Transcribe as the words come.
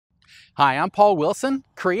Hi, I'm Paul Wilson,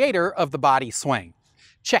 creator of the Body Swing.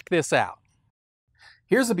 Check this out.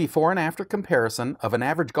 Here's a before and after comparison of an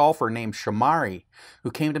average golfer named Shomari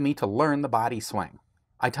who came to me to learn the body swing.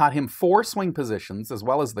 I taught him 4 swing positions as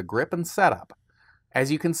well as the grip and setup.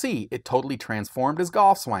 As you can see, it totally transformed his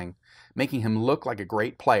golf swing, making him look like a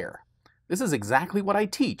great player. This is exactly what I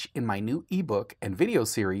teach in my new ebook and video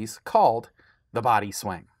series called The Body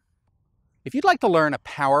Swing. If you'd like to learn a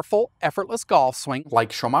powerful, effortless golf swing like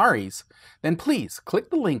Shomari's, then please click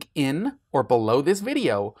the link in or below this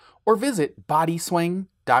video or visit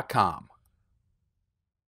bodyswing.com.